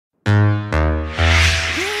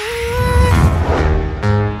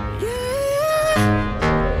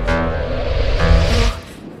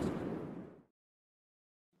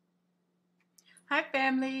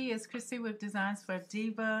family, it's Christie with Designs for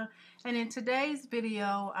Diva, and in today's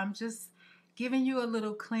video I'm just giving you a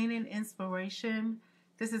little cleaning inspiration.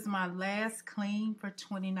 This is my last clean for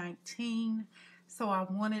 2019, so I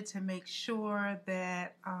wanted to make sure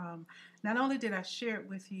that not only did I share it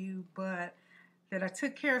with you, but that I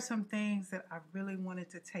took care of some things that I really wanted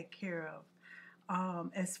to take care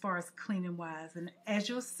of as far as cleaning wise. And as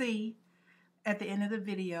you'll see at the end of the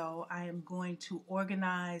video, I am going to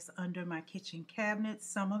organize under my kitchen cabinets,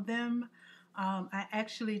 some of them. I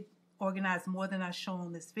actually organized more than I show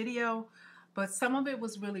on this video, but some of it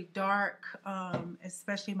was really dark,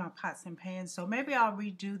 especially my pots and pans. So maybe I'll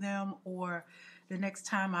redo them, or the next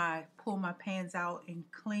time I pull my pans out and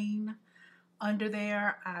clean under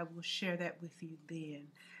there, I will share that with you then.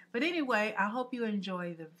 But anyway, I hope you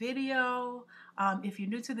enjoy the video. If you're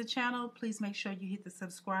new to the channel, please make sure you hit the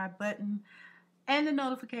subscribe button and the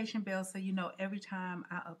notification bell so you know every time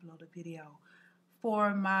I upload a video.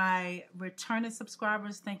 For my returning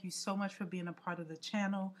subscribers, thank you so much for being a part of the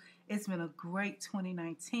channel. It's been a great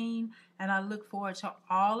 2019, and I look forward to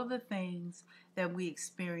all of the things that we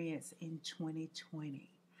experience in 2020.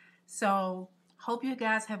 So, hope you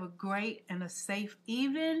guys have a great and a safe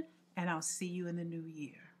evening, and I'll see you in the new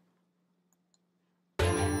year.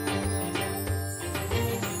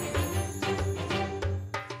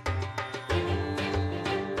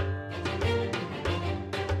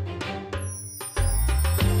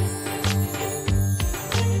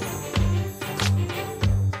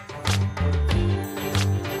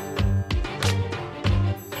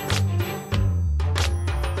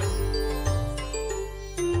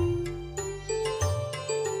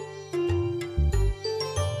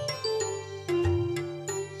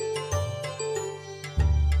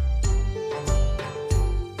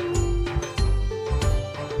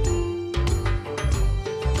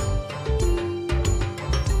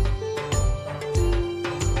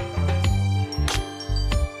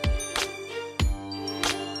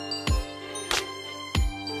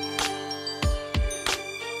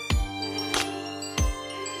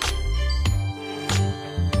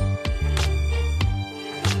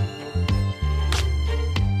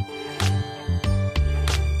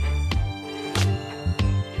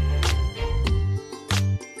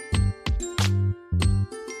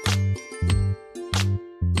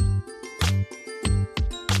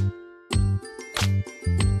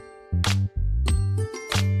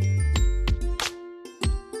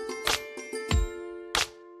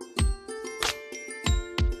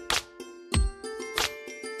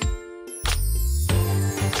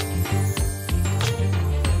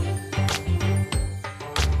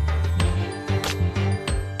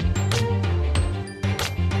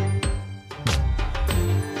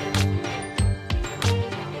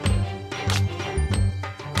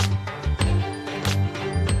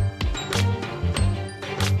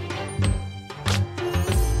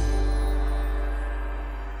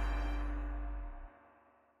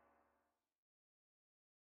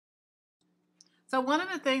 So one of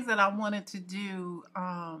the things that I wanted to do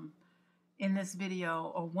in this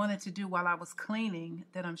video, or wanted to do while I was cleaning,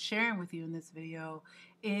 that I'm sharing with you in this video,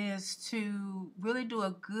 is to really do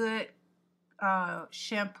a good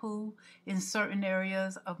shampoo in certain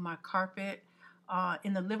areas of my carpet.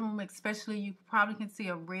 In the living room especially, you probably can see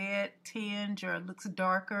a red tinge, or it looks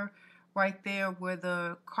darker right there where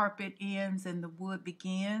the carpet ends and the wood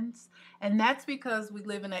begins. And that's because we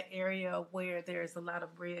live in an area where there's a lot of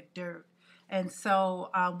red dirt. And so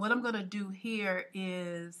what I'm going to do here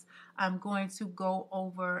is I'm going to go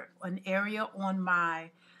over an area on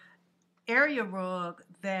my area rug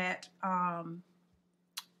that I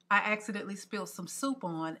accidentally spilled some soup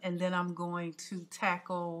on, and then I'm going to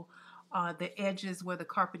tackle the edges where the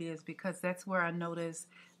carpet is, because that's where I notice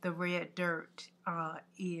the red dirt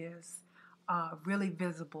is really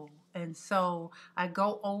visible. And so I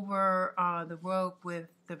go over the rug with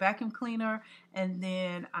the vacuum cleaner, and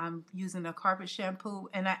then I'm using a carpet shampoo,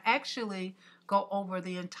 and I actually go over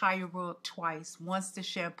the entire rug twice, once to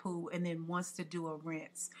shampoo and then once to do a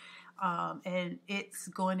rinse. And it's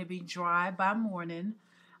going to be dry by morning,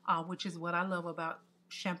 which is what I love about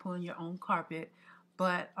shampooing your own carpet.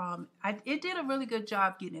 But it did a really good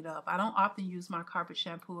job getting it up. I don't often use my carpet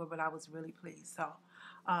shampooer, but I was really pleased. So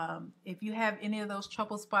if you have any of those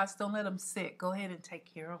trouble spots, don't let them sit. Go ahead and take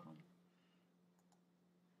care of them.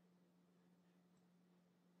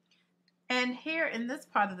 And here in this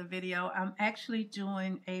part of the video, I'm actually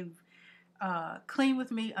doing a clean with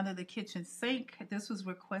me under the kitchen sink. This was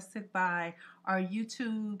requested by our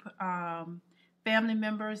YouTube family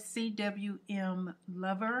member, CWM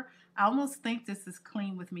Lover. I almost think this is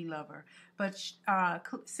Clean With Me Lover, but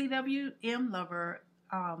CWM Lover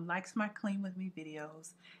likes my Clean With Me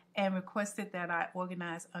videos and requested that I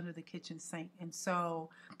organize under the kitchen sink. And so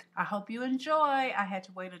I hope you enjoy. I had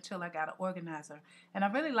to wait until I got an organizer. And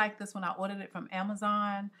I really like this one. I ordered it from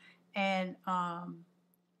Amazon, and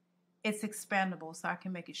it's expandable, so I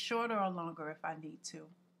can make it shorter or longer if I need to.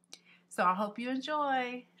 So I hope you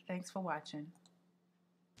enjoy. Thanks for watching.